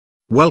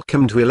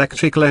Welcome to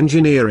Electrical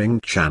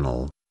Engineering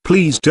channel.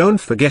 Please don't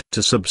forget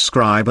to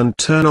subscribe and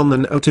turn on the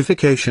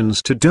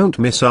notifications to don't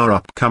miss our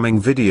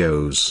upcoming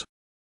videos.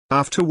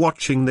 After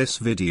watching this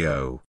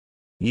video,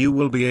 you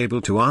will be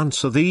able to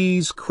answer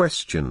these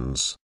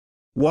questions.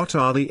 What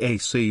are the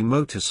AC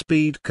motor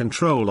speed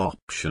control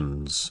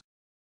options?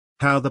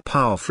 How the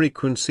power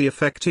frequency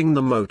affecting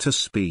the motor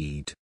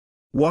speed?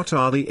 What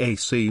are the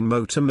AC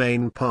motor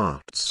main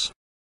parts?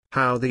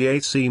 How the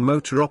AC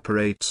motor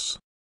operates?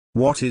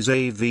 What is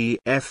a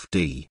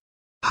VFD?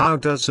 How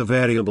does a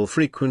variable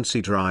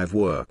frequency drive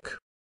work?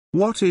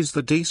 What is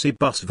the DC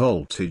bus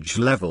voltage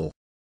level?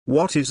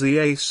 What is the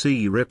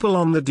AC ripple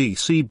on the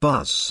DC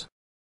bus?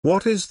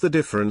 What is the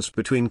difference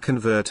between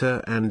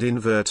converter and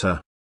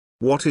inverter?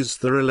 What is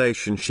the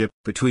relationship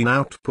between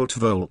output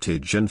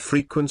voltage and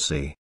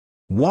frequency?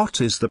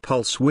 What is the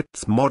pulse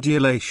width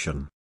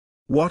modulation?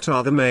 What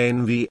are the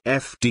main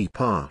VFD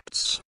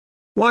parts?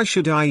 Why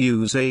should I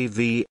use a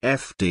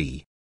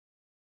VFD?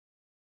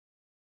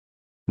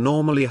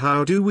 Normally,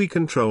 how do we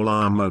control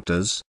our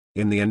motors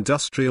in the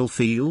industrial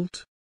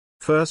field?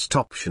 First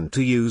option,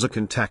 to use a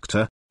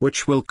contactor,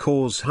 which will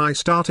cause high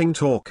starting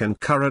torque and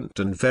current,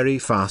 and very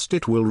fast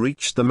it will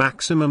reach the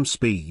maximum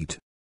speed.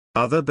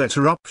 Other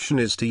better option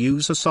is to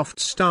use a soft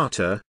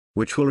starter,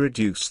 which will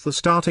reduce the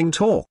starting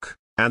torque,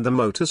 and the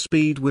motor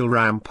speed will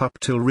ramp up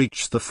till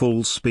reach the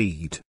full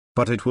speed,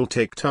 but it will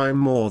take time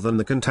more than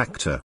the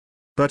contactor.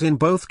 But in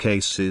both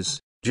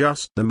cases,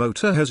 just the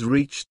motor has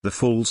reached the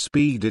full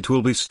speed, it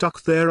will be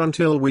stuck there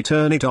until we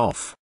turn it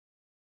off.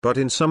 But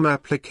in some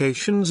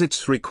applications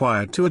it's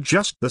required to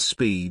adjust the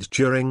speed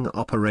during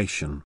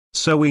operation,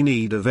 so we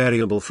need a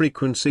variable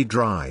frequency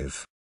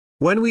drive.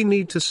 When we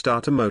need to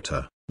start a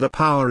motor, the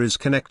power is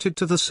connected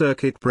to the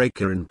circuit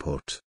breaker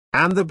input,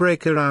 and the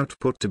breaker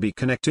output to be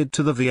connected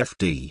to the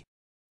VFD.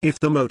 If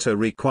the motor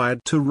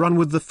required to run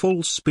with the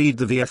full speed,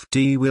 the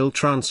VFD will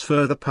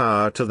transfer the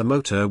power to the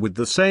motor with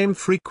the same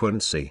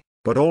frequency.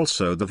 But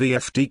also the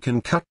VFD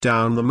can cut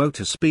down the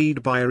motor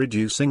speed by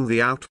reducing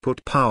the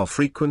output power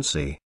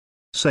frequency,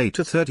 say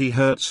to 30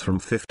 Hz from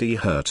 50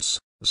 Hz,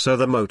 so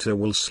the motor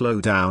will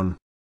slow down.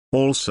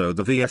 Also,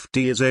 the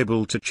VFD is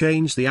able to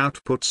change the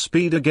output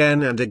speed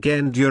again and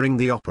again during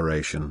the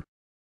operation.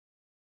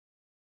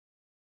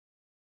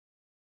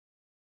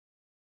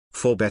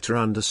 For better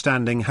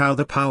understanding how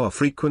the power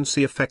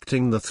frequency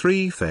affecting the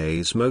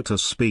three-phase motor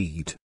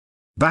speed.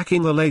 Back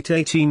in the late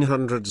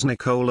 1800s,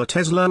 Nikola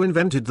Tesla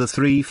invented the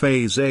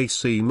three-phase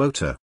AC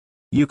motor.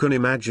 You can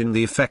imagine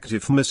the effect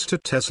if Mr.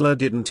 Tesla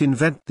didn't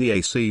invent the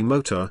AC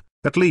motor,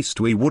 at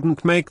least we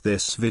wouldn't make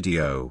this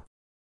video.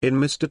 In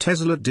Mr.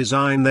 Tesla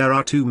design there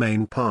are two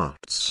main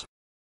parts: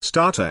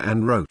 starter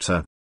and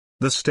rotor.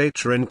 The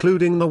stator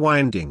including the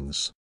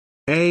windings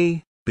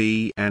A,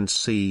 B and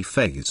C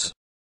phase.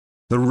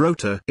 The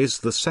rotor is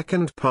the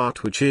second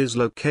part, which is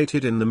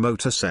located in the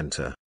motor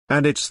center,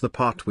 and it's the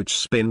part which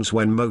spins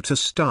when motor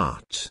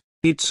starts.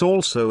 It's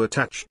also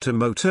attached to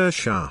motor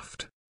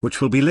shaft, which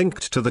will be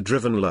linked to the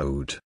driven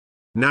load.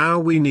 Now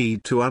we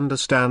need to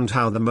understand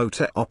how the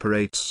motor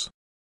operates.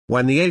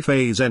 When the A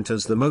phase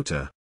enters the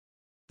motor,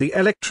 the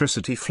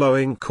electricity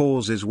flowing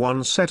causes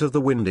one set of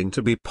the winding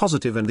to be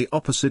positive and the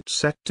opposite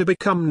set to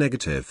become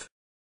negative.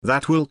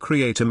 That will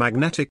create a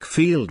magnetic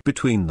field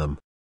between them.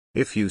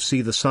 If you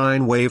see the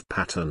sine wave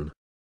pattern,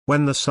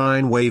 when the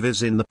sine wave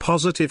is in the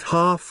positive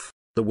half,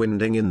 the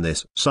winding in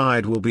this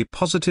side will be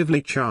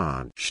positively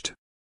charged,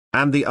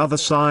 and the other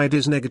side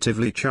is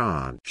negatively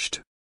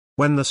charged.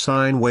 When the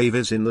sine wave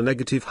is in the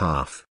negative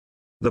half,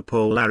 the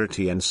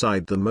polarity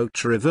inside the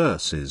motor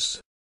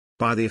reverses.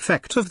 By the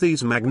effect of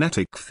these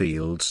magnetic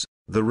fields,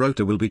 the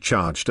rotor will be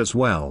charged as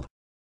well.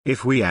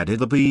 If we added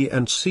the B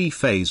and C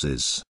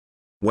phases,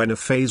 when a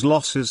phase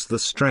loses the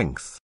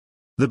strength,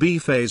 the B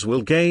phase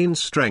will gain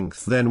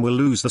strength, then will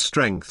lose the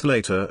strength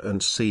later,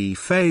 and C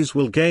phase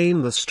will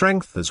gain the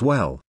strength as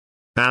well.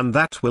 And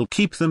that will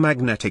keep the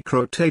magnetic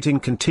rotating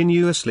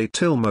continuously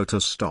till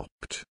motor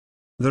stopped.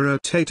 The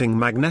rotating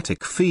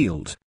magnetic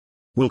field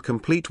will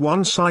complete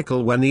one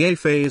cycle when the A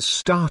phase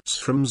starts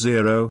from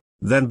 0,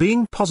 then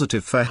being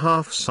positive for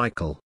half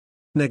cycle,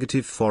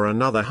 negative for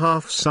another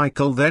half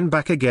cycle, then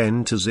back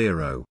again to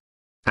 0.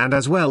 And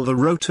as well the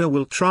rotor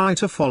will try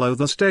to follow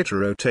the stator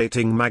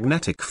rotating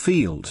magnetic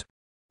field.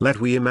 Let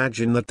we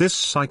imagine that this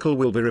cycle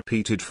will be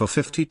repeated for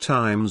 50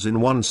 times in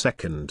 1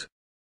 second.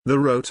 The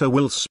rotor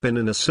will spin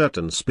in a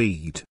certain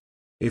speed.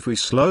 If we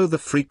slow the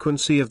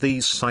frequency of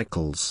these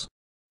cycles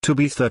to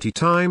be 30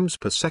 times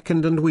per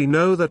second, and we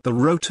know that the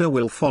rotor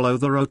will follow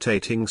the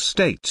rotating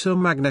stator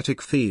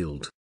magnetic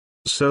field,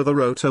 so the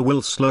rotor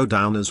will slow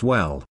down as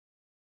well.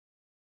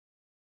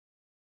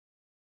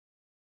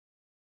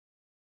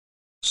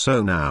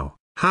 So now,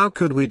 how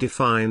could we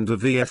define the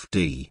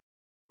VFD?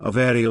 A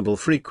variable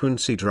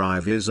frequency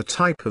drive is a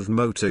type of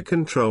motor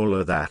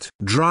controller that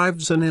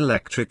drives an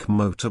electric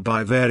motor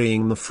by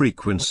varying the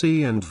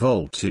frequency and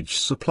voltage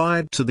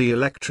supplied to the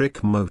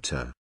electric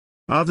motor.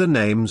 Other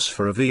names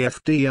for a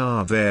VFD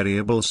are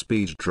variable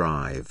speed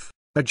drive,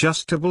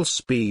 adjustable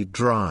speed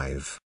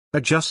drive,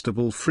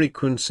 adjustable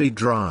frequency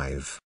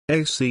drive,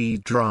 AC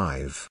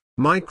drive,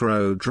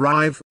 micro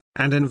drive,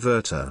 and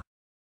inverter.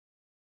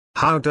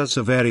 How does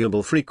a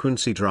variable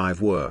frequency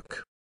drive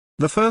work?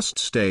 The first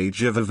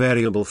stage of a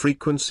variable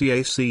frequency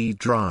AC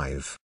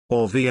drive,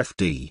 or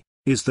VFD,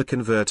 is the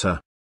converter.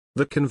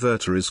 The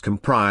converter is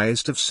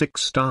comprised of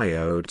 6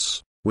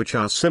 diodes, which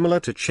are similar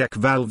to check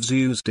valves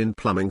used in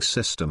plumbing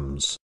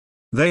systems.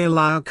 They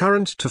allow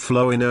current to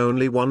flow in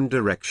only one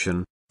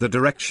direction, the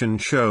direction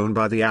shown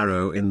by the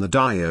arrow in the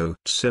diode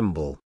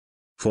symbol.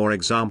 For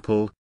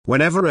example,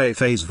 whenever A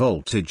phase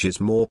voltage is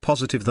more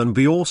positive than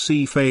B or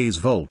C phase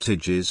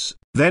voltages,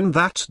 then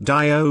that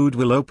diode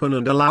will open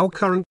and allow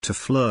current to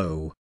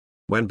flow.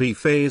 When B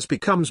phase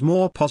becomes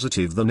more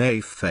positive than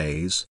A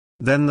phase,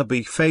 then the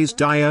B phase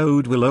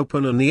diode will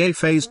open and the A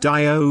phase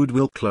diode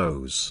will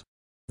close.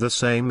 The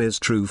same is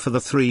true for the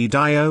 3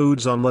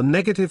 diodes on the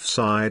negative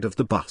side of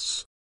the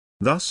bus.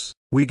 Thus,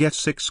 we get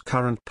 6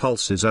 current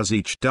pulses as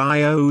each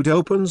diode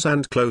opens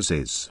and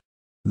closes.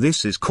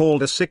 This is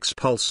called a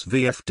 6-pulse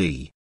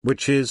VFD,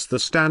 which is the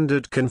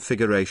standard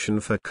configuration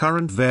for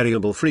current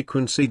variable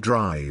frequency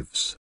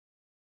drives.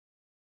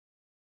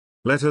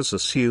 Let us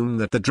assume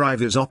that the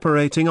drive is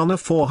operating on a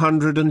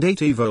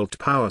 480-volt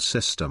power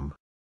system.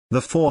 The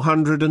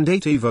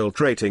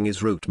 480-volt rating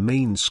is root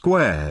mean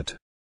squared.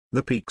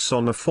 The peaks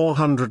on a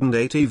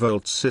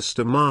 480-volt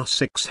system are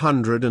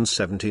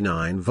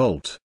 679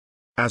 volt.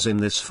 As in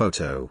this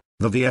photo,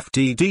 the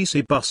VFD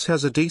DC bus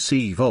has a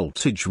DC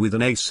voltage with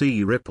an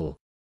AC ripple.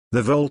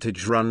 The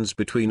voltage runs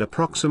between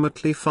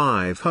approximately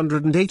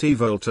 580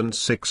 volt and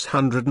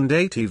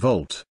 680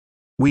 volt.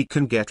 We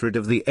can get rid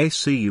of the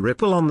AC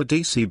ripple on the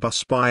DC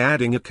bus by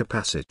adding a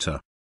capacitor.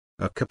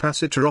 A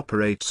capacitor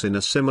operates in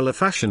a similar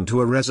fashion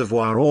to a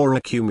reservoir or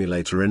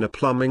accumulator in a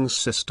plumbing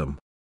system.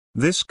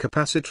 This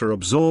capacitor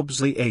absorbs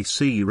the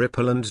AC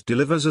ripple and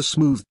delivers a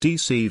smooth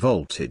DC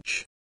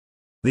voltage.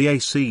 The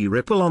AC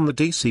ripple on the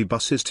DC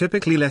bus is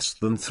typically less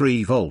than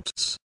 3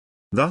 volts.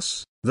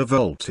 Thus, the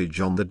voltage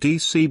on the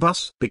DC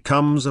bus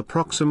becomes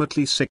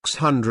approximately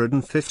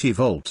 650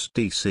 volt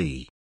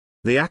DC.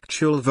 The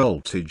actual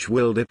voltage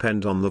will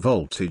depend on the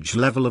voltage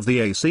level of the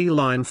AC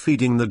line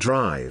feeding the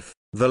drive,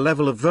 the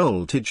level of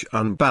voltage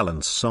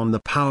unbalance on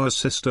the power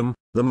system,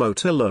 the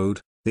motor load,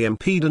 the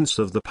impedance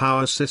of the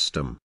power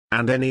system,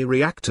 and any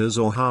reactors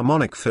or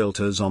harmonic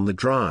filters on the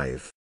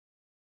drive.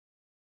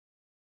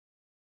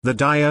 The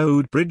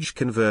diode bridge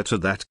converter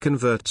that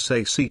converts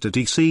AC to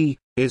DC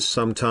is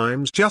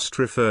sometimes just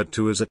referred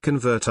to as a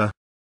converter.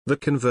 The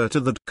converter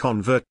that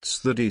converts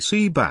the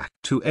DC back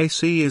to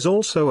AC is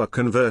also a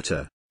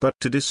converter, but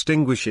to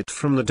distinguish it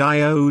from the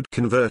diode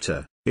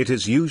converter, it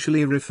is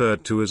usually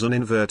referred to as an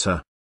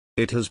inverter.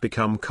 It has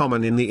become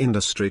common in the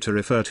industry to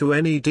refer to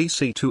any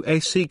DC to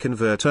AC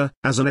converter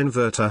as an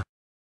inverter.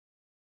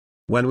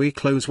 When we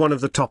close one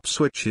of the top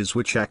switches,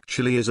 which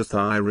actually is a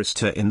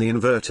thyristor in the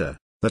inverter,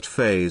 that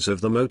phase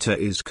of the motor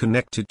is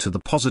connected to the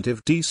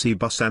positive DC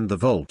bus and the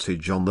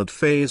voltage on that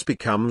phase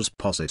becomes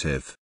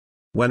positive.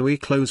 When we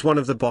close one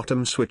of the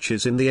bottom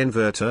switches in the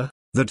inverter,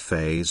 that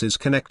phase is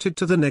connected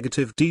to the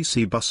negative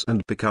DC bus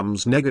and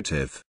becomes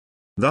negative.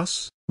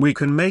 Thus, we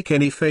can make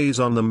any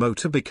phase on the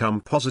motor become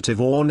positive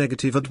or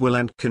negative at will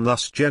and can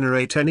thus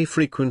generate any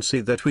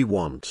frequency that we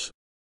want.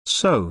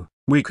 So,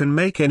 we can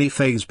make any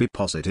phase be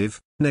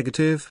positive,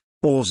 negative,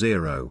 or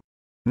 0.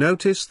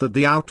 Notice that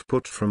the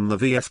output from the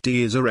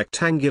VFD is a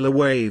rectangular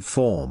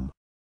waveform.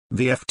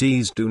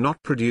 VFDs do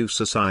not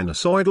produce a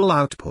sinusoidal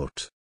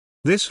output.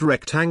 This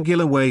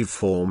rectangular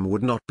waveform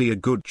would not be a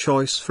good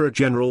choice for a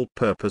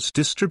general-purpose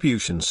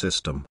distribution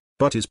system,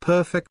 but is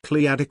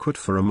perfectly adequate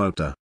for a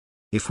motor.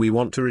 If we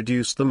want to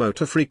reduce the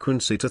motor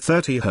frequency to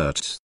 30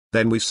 Hz,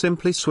 then we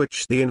simply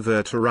switch the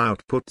inverter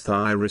output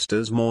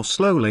thyristors more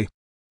slowly.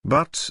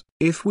 But,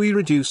 if we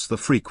reduce the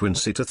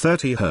frequency to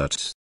 30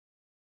 Hz,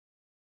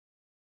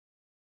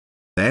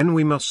 then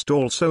we must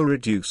also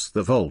reduce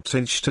the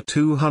voltage to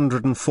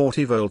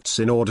 240 volts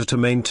in order to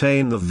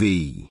maintain the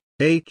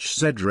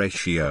VHZ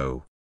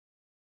ratio.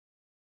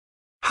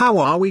 How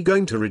are we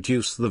going to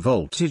reduce the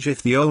voltage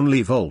if the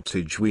only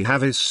voltage we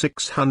have is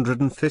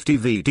 650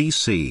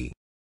 VDC?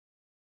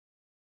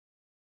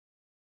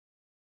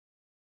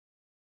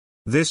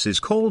 This is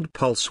called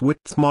pulse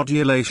width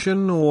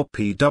modulation or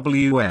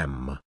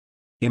PWM.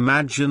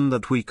 Imagine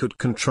that we could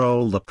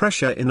control the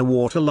pressure in a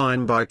water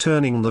line by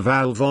turning the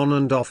valve on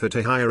and off at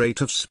a high rate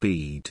of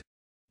speed.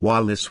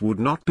 While this would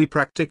not be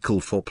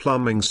practical for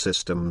plumbing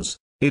systems,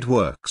 it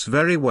works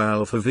very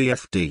well for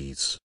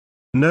VFDs.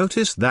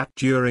 Notice that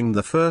during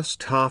the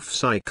first half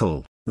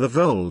cycle, the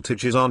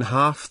voltage is on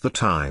half the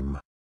time,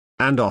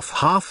 and off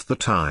half the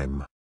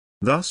time.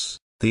 Thus,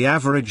 the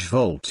average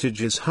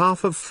voltage is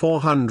half of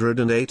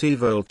 480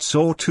 volts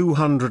or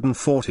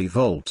 240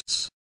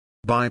 volts.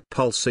 By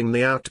pulsing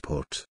the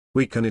output,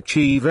 we can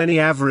achieve any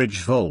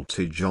average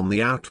voltage on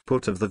the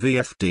output of the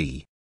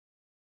VFD.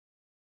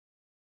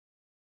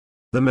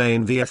 The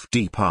main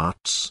VFD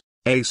parts: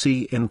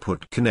 AC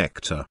input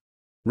connector,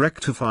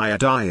 rectifier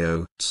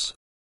diodes,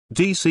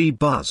 DC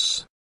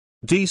bus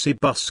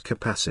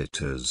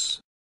capacitors,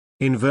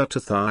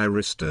 inverter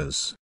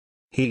thyristors,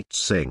 heat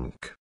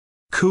sink,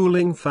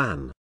 cooling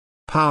fan,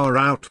 power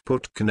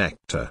output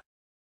connector,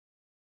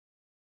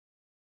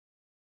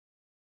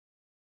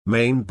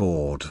 main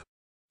board,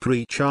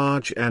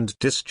 pre-charge and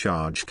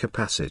discharge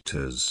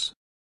capacitors.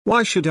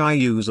 Why should I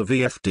use a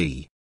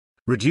VFD?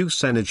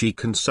 Reduce energy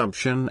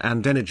consumption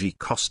and energy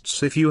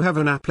costs. If you have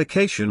an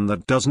application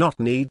that does not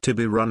need to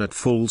be run at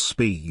full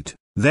speed,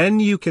 then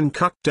you can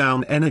cut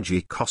down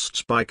energy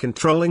costs by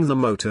controlling the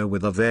motor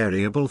with a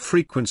variable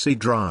frequency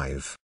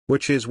drive,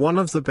 which is one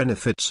of the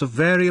benefits of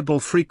variable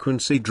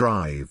frequency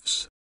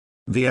drives.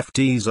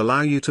 VFDs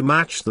allow you to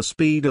match the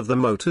speed of the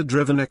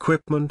motor-driven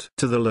equipment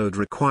to the load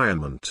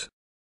requirement.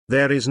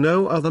 There is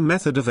no other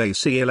method of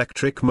AC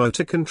electric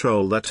motor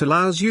control that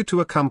allows you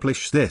to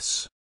accomplish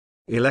this.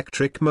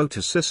 Electric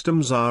motor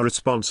systems are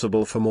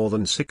responsible for more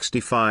than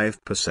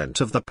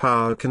 65% of the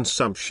power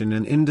consumption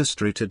in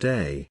industry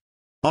today.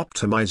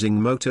 Optimizing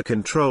motor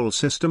control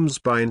systems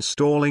by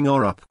installing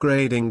or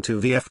upgrading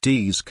to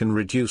VFDs can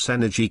reduce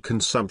energy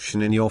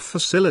consumption in your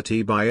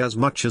facility by as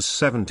much as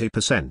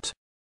 70%.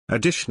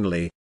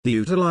 Additionally, the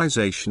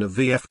utilization of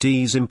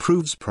VFDs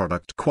improves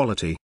product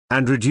quality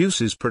and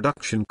reduces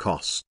production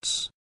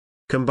costs.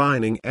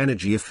 Combining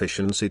energy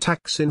efficiency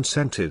tax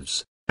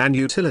incentives and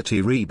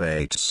utility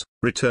rebates,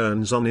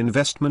 returns on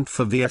investment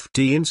for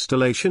VFD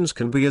installations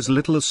can be as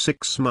little as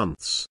 6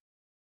 months.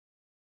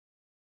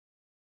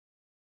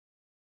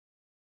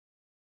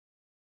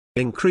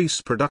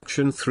 Increase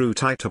production through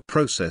tighter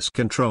process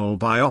control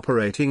by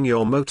operating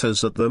your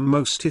motors at the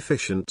most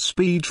efficient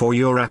speed for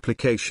your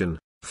application.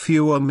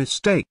 Fewer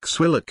mistakes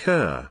will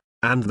occur,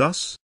 and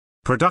thus,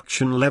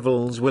 production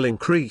levels will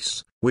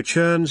increase, which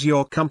earns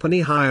your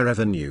company higher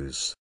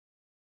revenues.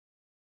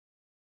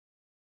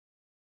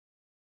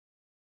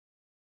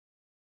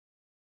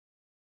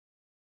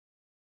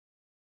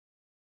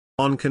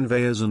 On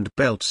conveyors and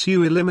belts,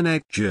 you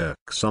eliminate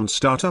jerks on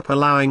startup,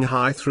 allowing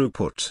high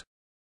throughput.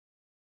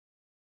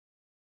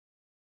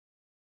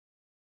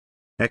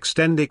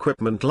 Extend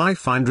equipment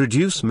life and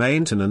reduce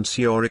maintenance.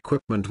 Your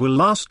equipment will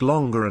last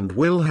longer and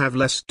will have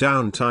less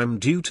downtime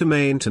due to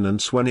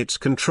maintenance when it's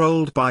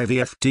controlled by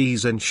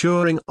VFDs,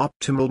 ensuring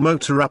optimal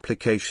motor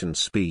application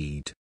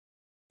speed.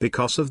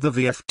 Because of the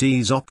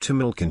VFD's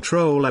optimal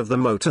control of the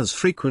motor's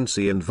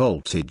frequency and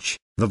voltage,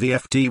 the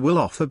VFD will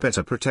offer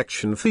better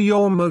protection for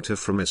your motor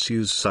from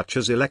issues such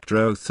as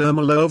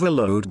electrothermal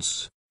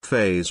overloads,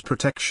 phase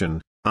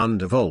protection,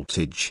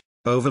 undervoltage,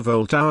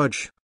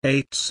 overvoltage,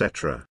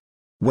 etc.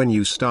 When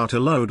you start a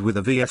load with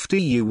a VFD,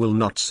 you will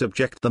not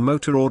subject the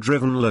motor or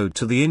driven load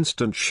to the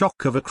instant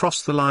shock of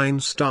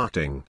across-the-line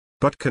starting,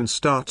 but can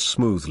start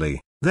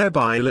smoothly,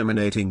 thereby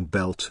eliminating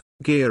belt,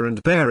 gear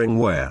and bearing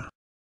wear.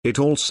 It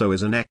also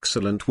is an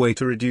excellent way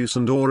to reduce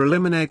and/or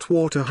eliminate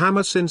water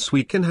hammer, since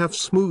we can have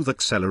smooth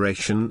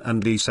acceleration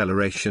and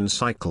deceleration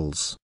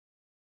cycles.